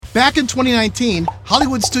Back in 2019,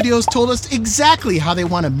 Hollywood studios told us exactly how they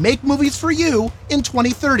want to make movies for you in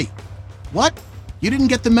 2030. What? You didn't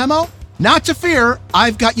get the memo? Not to fear,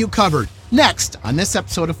 I've got you covered. Next on this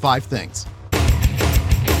episode of 5 Things.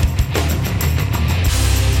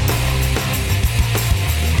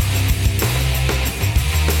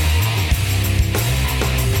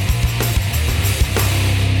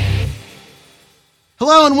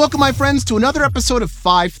 Hello and welcome, my friends, to another episode of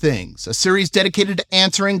 5 Things, a series dedicated to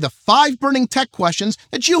answering the 5 burning tech questions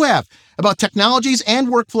that you have about technologies and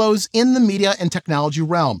workflows in the media and technology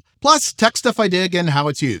realm, plus tech stuff I dig and how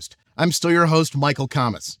it's used. I'm still your host, Michael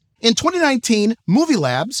Kamas. In 2019, Movie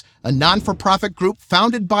Labs, a non-for-profit group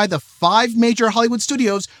founded by the 5 major Hollywood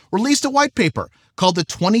studios, released a white paper called the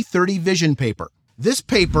 2030 Vision Paper. This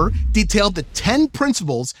paper detailed the 10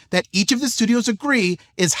 principles that each of the studios agree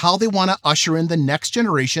is how they want to usher in the next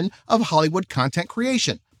generation of Hollywood content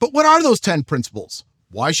creation. But what are those 10 principles?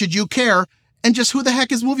 Why should you care? And just who the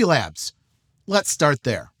heck is Movie Labs? Let's start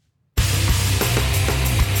there.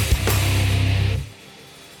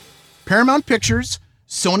 Paramount Pictures,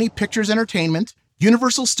 Sony Pictures Entertainment,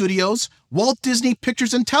 Universal Studios, Walt Disney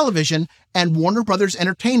Pictures and Television, and Warner Brothers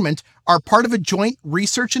Entertainment are part of a joint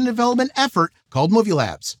research and development effort called Movie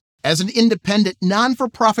Labs. As an independent,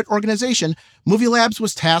 non-for-profit organization, Movie Labs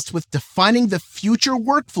was tasked with defining the future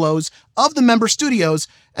workflows of the member studios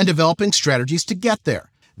and developing strategies to get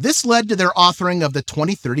there. This led to their authoring of the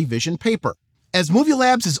 2030 Vision Paper. As Movie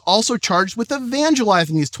Labs is also charged with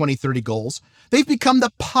evangelizing these 2030 goals, they've become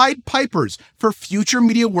the Pied Pipers for future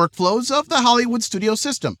media workflows of the Hollywood studio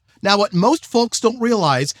system. Now, what most folks don't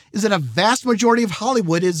realize is that a vast majority of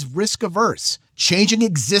Hollywood is risk-averse. Changing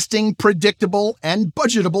existing, predictable, and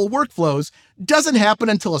budgetable workflows doesn't happen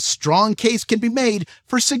until a strong case can be made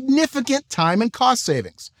for significant time and cost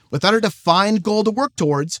savings. Without a defined goal to work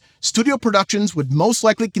towards, studio productions would most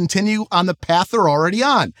likely continue on the path they're already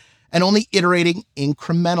on, and only iterating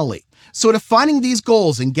incrementally. So defining these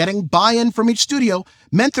goals and getting buy-in from each studio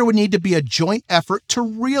meant there would need to be a joint effort to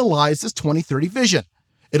realize this 2030 vision.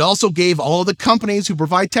 It also gave all of the companies who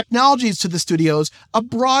provide technologies to the studios a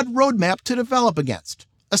broad roadmap to develop against.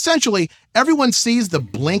 Essentially, everyone sees the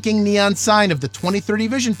blinking neon sign of the 2030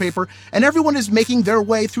 Vision Paper, and everyone is making their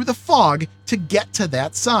way through the fog to get to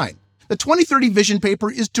that sign. The 2030 Vision Paper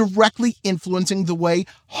is directly influencing the way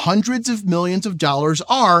hundreds of millions of dollars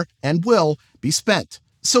are and will be spent.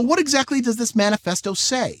 So what exactly does this manifesto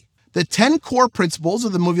say? The 10 core principles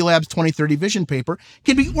of the Movie Labs 2030 Vision Paper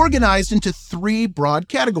can be organized into 3 broad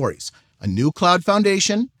categories: a new cloud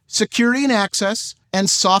foundation, security and access, and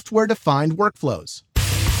software-defined workflows.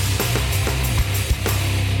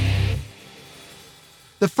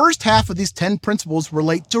 The first half of these 10 principles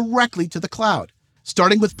relate directly to the cloud.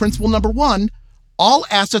 Starting with principle number 1, all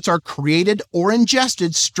assets are created or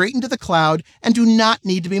ingested straight into the cloud and do not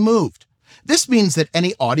need to be moved. This means that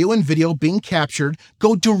any audio and video being captured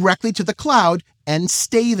go directly to the cloud and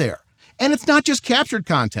stay there. And it's not just captured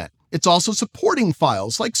content. It's also supporting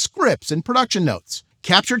files like scripts and production notes.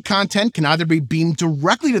 Captured content can either be beamed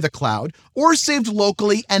directly to the cloud or saved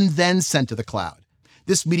locally and then sent to the cloud.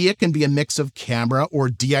 This media can be a mix of camera or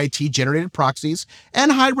DIT-generated proxies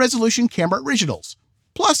and high-resolution camera originals,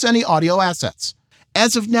 plus any audio assets.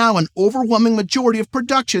 As of now, an overwhelming majority of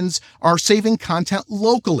productions are saving content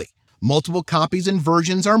locally. Multiple copies and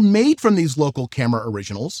versions are made from these local camera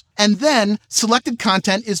originals, and then selected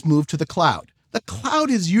content is moved to the cloud. The cloud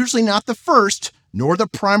is usually not the first, nor the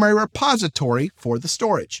primary repository for the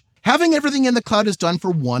storage. Having everything in the cloud is done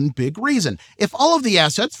for one big reason. If all of the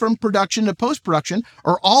assets from production to post-production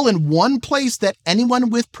are all in one place that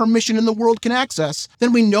anyone with permission in the world can access,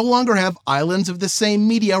 then we no longer have islands of the same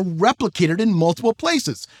media replicated in multiple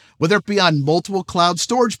places, whether it be on multiple cloud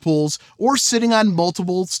storage pools or sitting on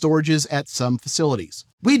multiple storages at some facilities.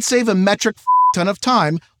 We'd save a metric ton of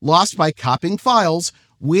time lost by copying files,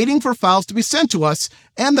 waiting for files to be sent to us,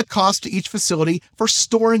 and the cost to each facility for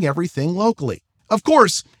storing everything locally. Of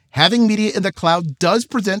course, having media in the cloud does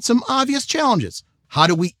present some obvious challenges. How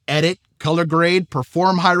do we edit, color grade,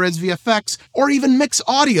 perform high-res VFX, or even mix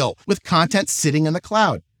audio with content sitting in the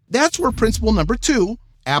cloud? That's where principle number 2,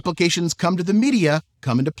 applications come to the media,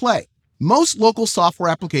 come into play. Most local software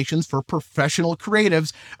applications for professional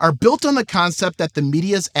creatives are built on the concept that the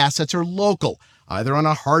media's assets are local, either on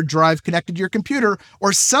a hard drive connected to your computer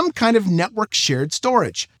or some kind of network shared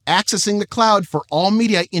storage. Accessing the cloud for all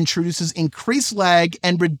media introduces increased lag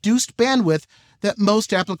and reduced bandwidth that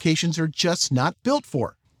most applications are just not built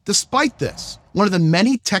for. Despite this, one of the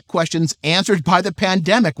many tech questions answered by the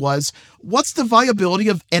pandemic was, what's the viability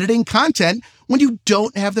of editing content when you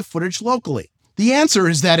don't have the footage locally? The answer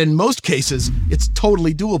is that in most cases, it's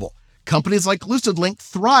totally doable. Companies like LucidLink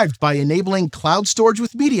thrived by enabling cloud storage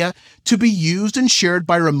with media to be used and shared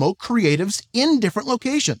by remote creatives in different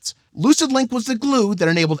locations. LucidLink was the glue that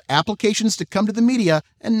enabled applications to come to the media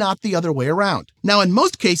and not the other way around. Now, in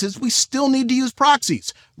most cases, we still need to use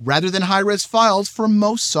proxies rather than high-res files for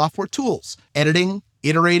most software tools. Editing,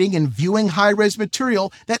 iterating, and viewing high-res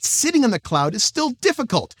material that's sitting in the cloud is still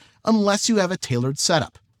difficult unless you have a tailored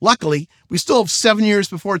setup. Luckily, we still have 7 years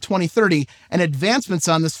before 2030, and advancements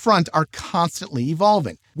on this front are constantly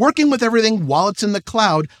evolving. Working with everything while it's in the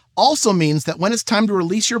cloud also means that when it's time to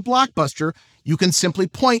release your blockbuster, you can simply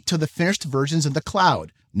point to the finished versions in the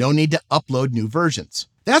cloud. No need to upload new versions.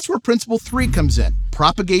 That's where Principle 3 comes in.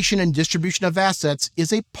 Propagation and distribution of assets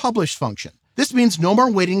is a publish function. This means no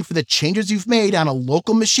more waiting for the changes you've made on a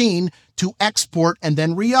local machine to export and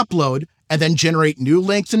then re-upload, and then generate new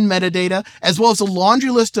links and metadata, as well as a laundry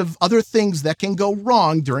list of other things that can go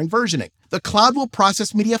wrong during versioning. The cloud will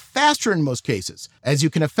process media faster in most cases, as you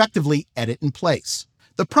can effectively edit in place.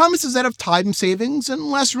 The promise is that of time savings and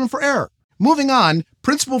less room for error. Moving on,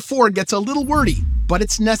 Principle 4 gets a little wordy, but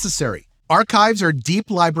it's necessary. Archives are deep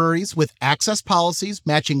libraries with access policies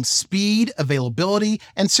matching speed, availability,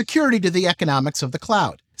 and security to the economics of the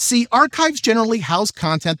cloud. See, archives generally house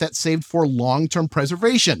content that's saved for long-term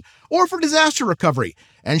preservation or for disaster recovery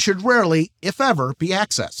and should rarely, if ever, be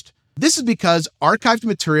accessed. This is because archived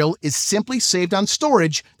material is simply saved on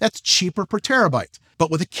storage that's cheaper per terabyte, but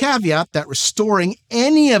with a caveat that restoring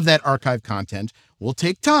any of that archived content will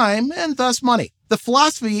take time and thus money. The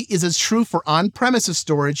philosophy is as true for on-premises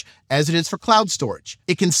storage as it is for cloud storage.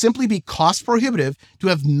 It can simply be cost prohibitive to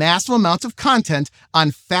have massive amounts of content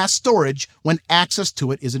on fast storage when access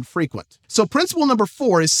to it isn't frequent. So principle number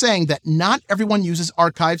 4 is saying that not everyone uses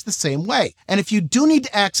archives the same way. And if you do need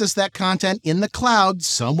to access that content in the cloud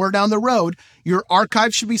somewhere down the road, your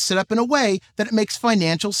archive should be set up in a way that it makes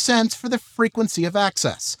financial sense for the frequency of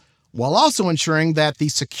access, while also ensuring that the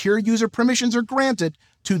secure user permissions are granted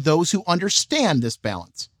to those who understand this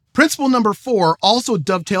balance. Principle number 4 also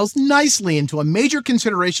dovetails nicely into a major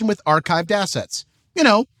consideration with archived assets.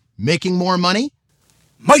 Making more money.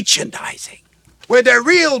 Merchandising, where the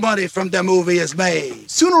real money from the movie is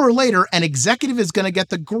made. Sooner or later, an executive is going to get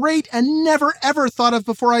the great and never ever thought of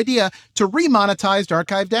before idea to remonetize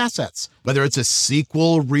archived assets. Whether it's a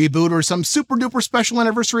sequel, reboot, or some super duper special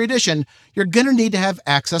anniversary edition, you're going to need to have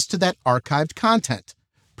access to that archived content.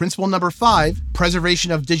 Principle number 5,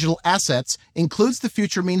 preservation of digital assets, includes the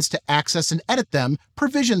future means to access and edit them,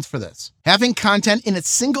 provisions for this. Having content in a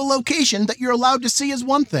single location that you're allowed to see is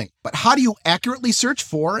one thing, but how do you accurately search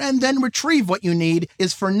for and then retrieve what you need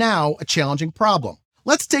is for now a challenging problem.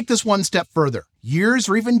 Let's take this one step further. Years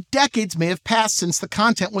or even decades may have passed since the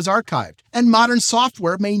content was archived, and modern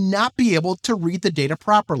software may not be able to read the data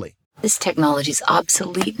properly. This technology's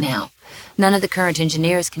obsolete now. None of the current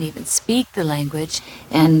engineers can even speak the language,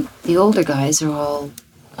 and the older guys are all...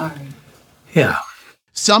 Yeah.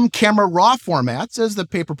 Some camera raw formats, as the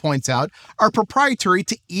paper points out, are proprietary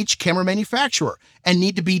to each camera manufacturer and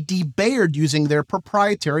need to be debayered using their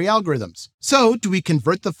proprietary algorithms. So, do we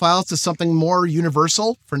convert the files to something more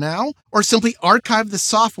universal for now, or simply archive the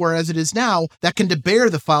software as it is now that can debayer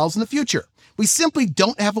the files in the future? We simply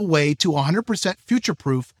don't have a way to 100%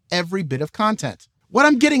 future-proof every bit of content. What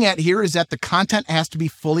I'm getting at here is that the content has to be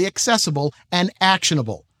fully accessible and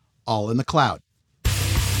actionable, all in the cloud.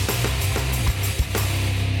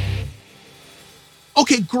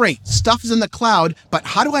 Okay, great, stuff is in the cloud, but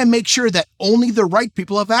how do I make sure that only the right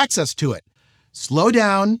people have access to it? Slow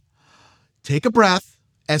down, take a breath,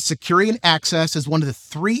 as security and access is one of the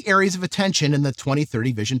 3 areas of attention in the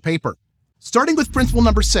 2030 Vision paper. Starting with principle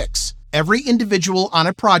number 6, every individual on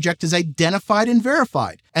a project is identified and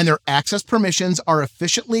verified, and their access permissions are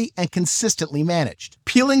efficiently and consistently managed.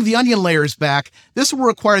 Peeling the onion layers back, this will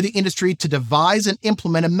require the industry to devise and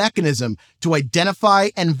implement a mechanism to identify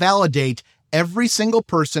and validate every single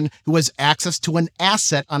person who has access to an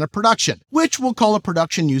asset on a production, which we'll call a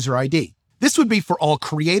production user ID. This would be for all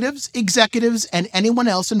creatives, executives, and anyone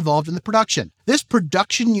else involved in the production. This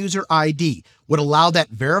production user ID would allow that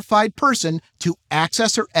verified person to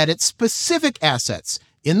access or edit specific assets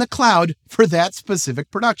in the cloud for that specific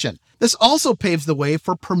production. This also paves the way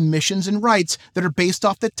for permissions and rights that are based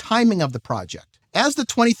off the timing of the project. As the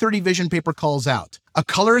 2030 Vision paper calls out, a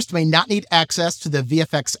colorist may not need access to the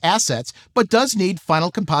VFX assets, but does need final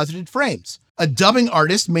composited frames. A dubbing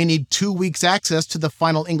artist may need 2 weeks access to the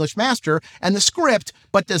final English master and the script,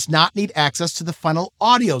 but does not need access to the final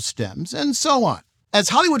audio stems, and so on. As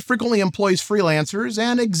Hollywood frequently employs freelancers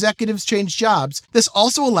and executives change jobs, this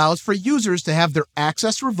also allows for users to have their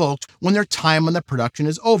access revoked when their time on the production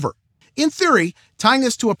is over. In theory, tying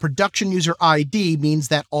this to a production user ID means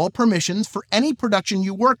that all permissions for any production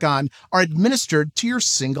you work on are administered to your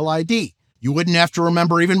single ID. You wouldn't have to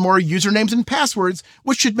remember even more usernames and passwords,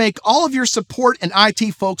 which should make all of your support and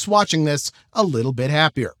IT folks watching this a little bit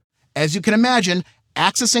happier. As you can imagine,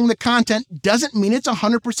 accessing the content doesn't mean it's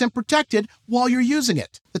 100% protected while you're using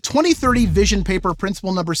it. The 2030 Vision Paper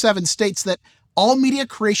Principle number 7 states that all media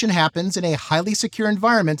creation happens in a highly secure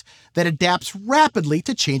environment that adapts rapidly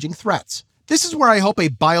to changing threats. This is where I hope a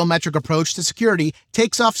biometric approach to security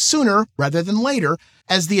takes off sooner rather than later,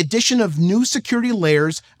 as the addition of new security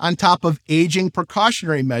layers on top of aging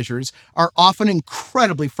precautionary measures are often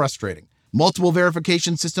incredibly frustrating. Multiple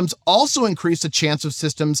verification systems also increase the chance of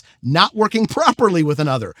systems not working properly with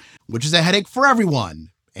another, which is a headache for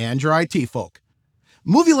everyone and your IT folk.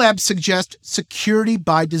 Movie Labs suggest security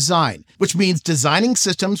by design, which means designing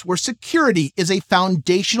systems where security is a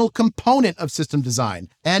foundational component of system design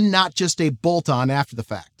and not just a bolt-on after the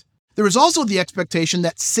fact. There is also the expectation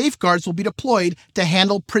that safeguards will be deployed to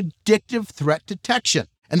handle predictive threat detection,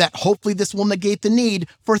 and that hopefully this will negate the need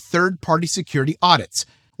for third-party security audits,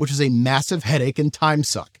 which is a massive headache and time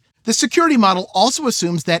suck. The security model also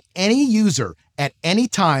assumes that any user at any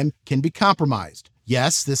time can be compromised.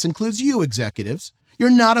 Yes, this includes you, executives. You're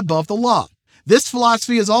not above the law. This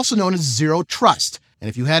philosophy is also known as zero trust, and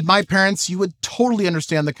if you had my parents, you would totally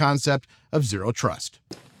understand the concept of zero trust.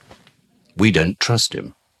 We don't trust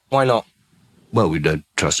him. Why not? Well, we don't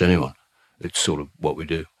trust anyone. It's sort of what we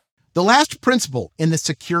do. The last principle in the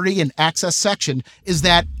security and access section is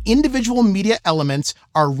that individual media elements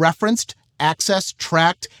are referenced, accessed,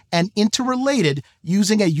 tracked, and interrelated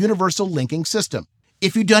using a universal linking system.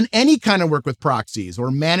 If you've done any kind of work with proxies or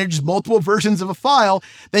managed multiple versions of a file,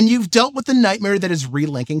 then you've dealt with the nightmare that is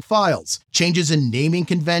relinking files. Changes in naming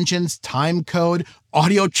conventions, time code,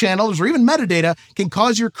 audio channels, or even metadata can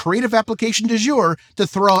cause your creative application du jour to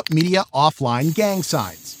throw out media offline gang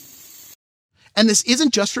signs. And this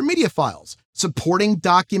isn't just for media files. Supporting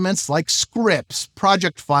documents like scripts,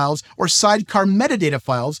 project files, or sidecar metadata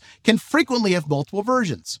files can frequently have multiple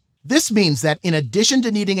versions. This means that in addition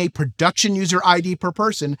to needing a production user ID per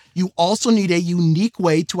person, you also need a unique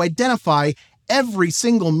way to identify every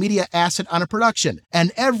single media asset on a production,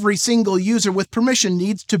 and every single user with permission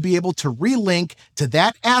needs to be able to relink to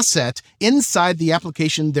that asset inside the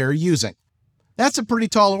application they're using. That's a pretty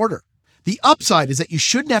tall order. The upside is that you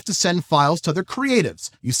shouldn't have to send files to other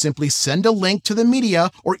creatives. You simply send a link to the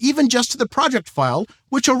media or even just to the project file,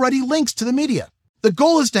 which already links to the media. The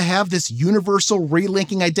goal is to have this universal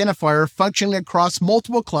relinking identifier functioning across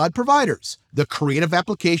multiple cloud providers. The creative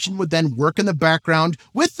application would then work in the background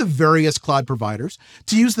with the various cloud providers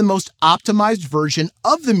to use the most optimized version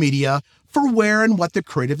of the media for where and what the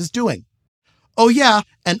creative is doing. Oh yeah,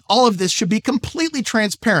 and all of this should be completely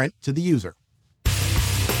transparent to the user.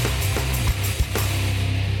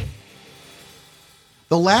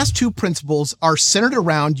 The last two principles are centered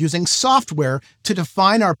around using software to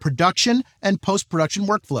define our production and post-production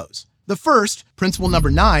workflows. The first, principle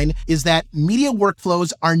number 9, is that media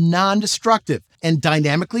workflows are non-destructive and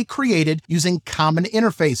dynamically created using common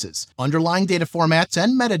interfaces, underlying data formats,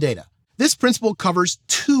 and metadata. This principle covers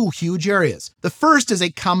two huge areas. The first is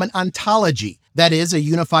a common ontology, that is, a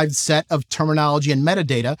unified set of terminology and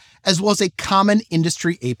metadata, as well as a common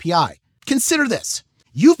industry API. Consider this.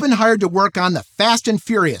 You've been hired to work on the Fast and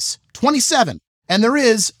Furious 27, and there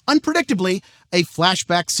is, unpredictably, a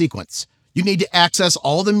flashback sequence. You need to access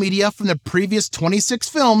all the media from the previous 26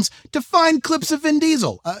 films to find clips of Vin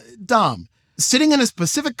Diesel, Dom, sitting in a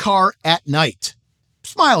specific car at night,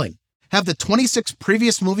 smiling. Have the 26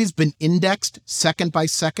 previous movies been indexed second by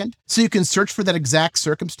second so you can search for that exact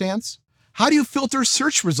circumstance? How do you filter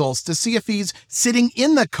search results to see if he's sitting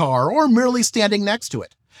in the car or merely standing next to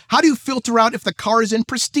it? How do you filter out if the car is in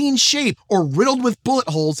pristine shape or riddled with bullet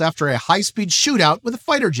holes after a high-speed shootout with a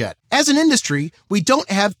fighter jet? As an industry, we don't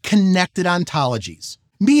have connected ontologies,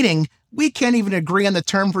 meaning we can't even agree on the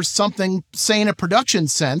term for something, say in a production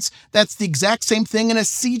sense, that's the exact same thing in a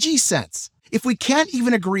CG sense. If we can't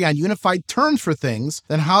even agree on unified terms for things,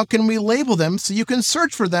 then how can we label them so you can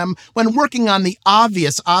search for them when working on the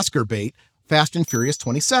obvious Oscar bait, Fast and Furious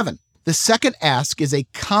 27? The second ask is a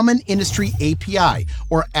common industry API,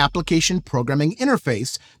 or application programming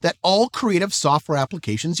interface, that all creative software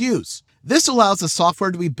applications use. This allows the software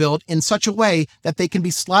to be built in such a way that they can be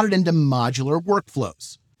slotted into modular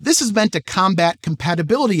workflows. This is meant to combat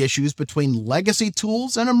compatibility issues between legacy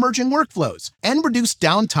tools and emerging workflows, and reduce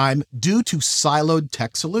downtime due to siloed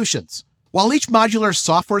tech solutions. While each modular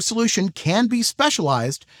software solution can be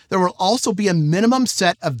specialized, there will also be a minimum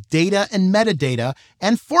set of data and metadata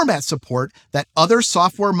and format support that other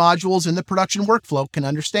software modules in the production workflow can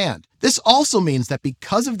understand. This also means that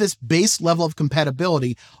because of this base level of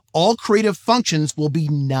compatibility, all creative functions will be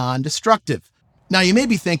non-destructive. Now, you may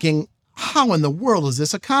be thinking, how in the world is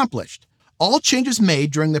this accomplished? All changes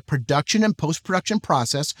made during the production and post-production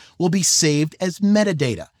process will be saved as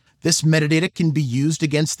metadata. This metadata can be used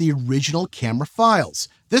against the original camera files.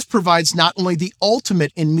 This provides not only the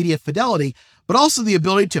ultimate in media fidelity, but also the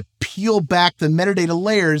ability to peel back the metadata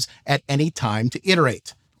layers at any time to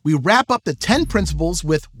iterate. We wrap up the 10 principles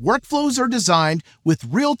with workflows are designed with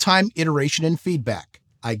real-time iteration and feedback.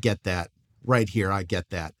 I get that. Right here, I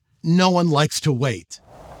get that. No one likes to wait.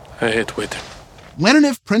 I hate waiting. When and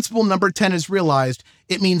if principle number 10 is realized,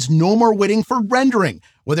 it means no more waiting for rendering,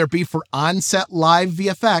 whether it be for on-set live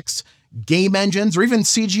VFX, game engines, or even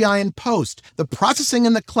CGI in post. The processing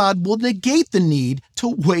in the cloud will negate the need to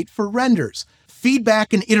wait for renders.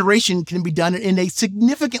 Feedback and iteration can be done in a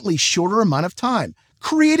significantly shorter amount of time.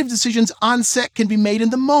 Creative decisions on set can be made in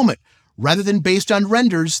the moment, rather than based on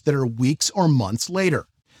renders that are weeks or months later.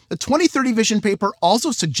 The 2030 Vision paper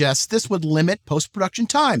also suggests this would limit post-production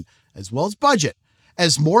time, as well as budget,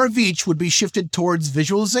 as more of each would be shifted towards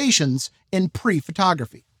visualizations in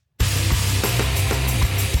pre-photography.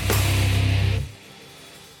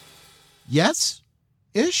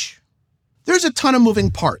 Yes-ish? There's a ton of moving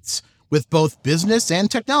parts. With both business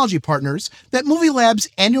and technology partners, that Movie Labs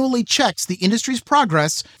annually checks the industry's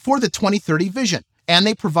progress for the 2030 Vision, and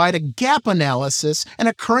they provide a gap analysis and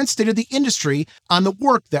a current state of the industry on the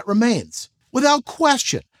work that remains. Without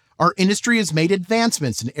question, our industry has made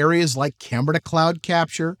advancements in areas like camera-to-cloud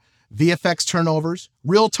capture, VFX turnovers,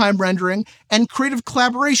 real-time rendering, and creative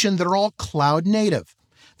collaboration that are all cloud-native.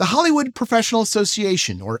 The Hollywood Professional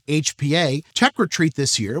Association, or HPA, Tech Retreat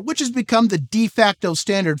this year, which has become the de facto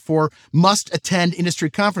standard for must-attend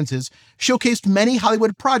industry conferences, showcased many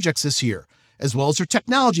Hollywood projects this year, as well as their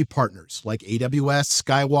technology partners like AWS,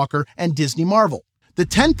 Skywalker, and Disney Marvel. The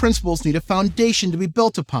 10 principles need a foundation to be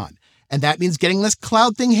built upon, and that means getting this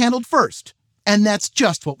cloud thing handled first. And that's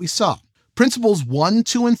just what we saw. Principles 1,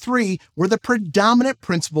 2, and 3 were the predominant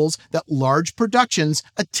principles that large productions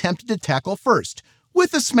attempted to tackle first,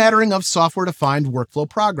 with a smattering of software-defined workflow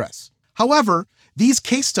progress. However, these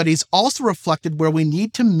case studies also reflected where we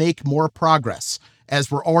need to make more progress, as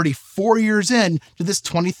we're already 4 years in to this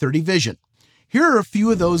 2030 vision. Here are a few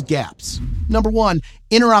of those gaps. Number 1,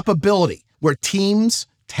 interoperability, where teams,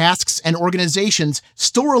 tasks, and organizations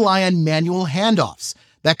still rely on manual handoffs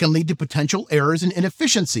that can lead to potential errors and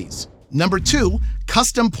inefficiencies. Number 2,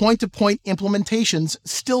 custom point-to-point implementations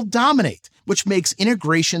still dominate, which makes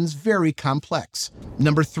integrations very complex.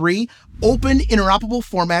 Number 3, open interoperable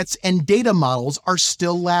formats and data models are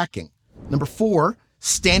still lacking. Number 4,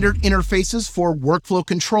 standard interfaces for workflow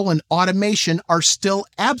control and automation are still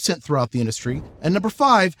absent throughout the industry. And number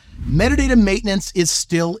 5, metadata maintenance is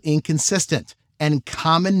still inconsistent, and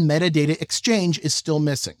common metadata exchange is still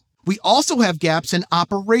missing. We also have gaps in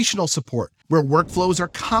operational support, where workflows are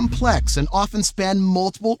complex and often span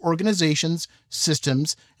multiple organizations,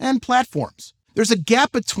 systems, and platforms. There's a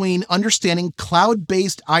gap between understanding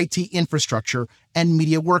cloud-based IT infrastructure and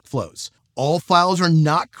media workflows. All files are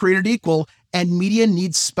not created equal, and media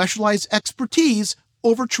needs specialized expertise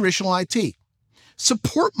over traditional IT.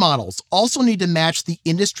 Support models also need to match the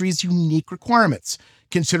industry's unique requirements,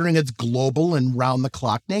 considering its global and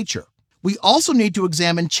round-the-clock nature. We also need to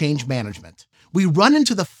examine change management. We run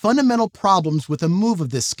into the fundamental problems with a move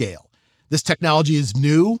of this scale. This technology is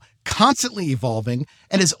new, constantly evolving,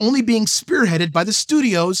 and is only being spearheaded by the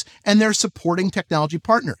studios and their supporting technology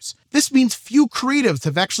partners. This means few creatives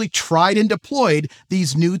have actually tried and deployed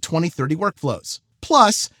these new 2030 workflows.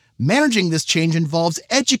 Plus, managing this change involves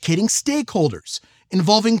educating stakeholders,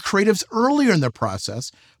 involving creatives earlier in the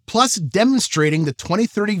process, plus demonstrating the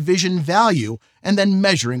 2030 vision value and then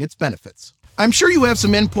measuring its benefits. I'm sure you have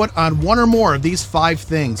some input on one or more of these 5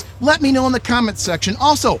 things. Let me know in the comments section.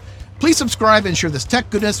 Also, please subscribe and share this tech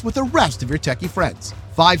goodness with the rest of your techie friends.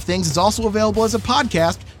 5 Things is also available as a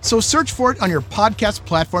podcast, so search for it on your podcast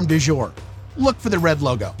platform du jour. Look for the red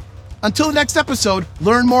logo. Until the next episode,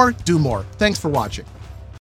 learn more, do more. Thanks for watching.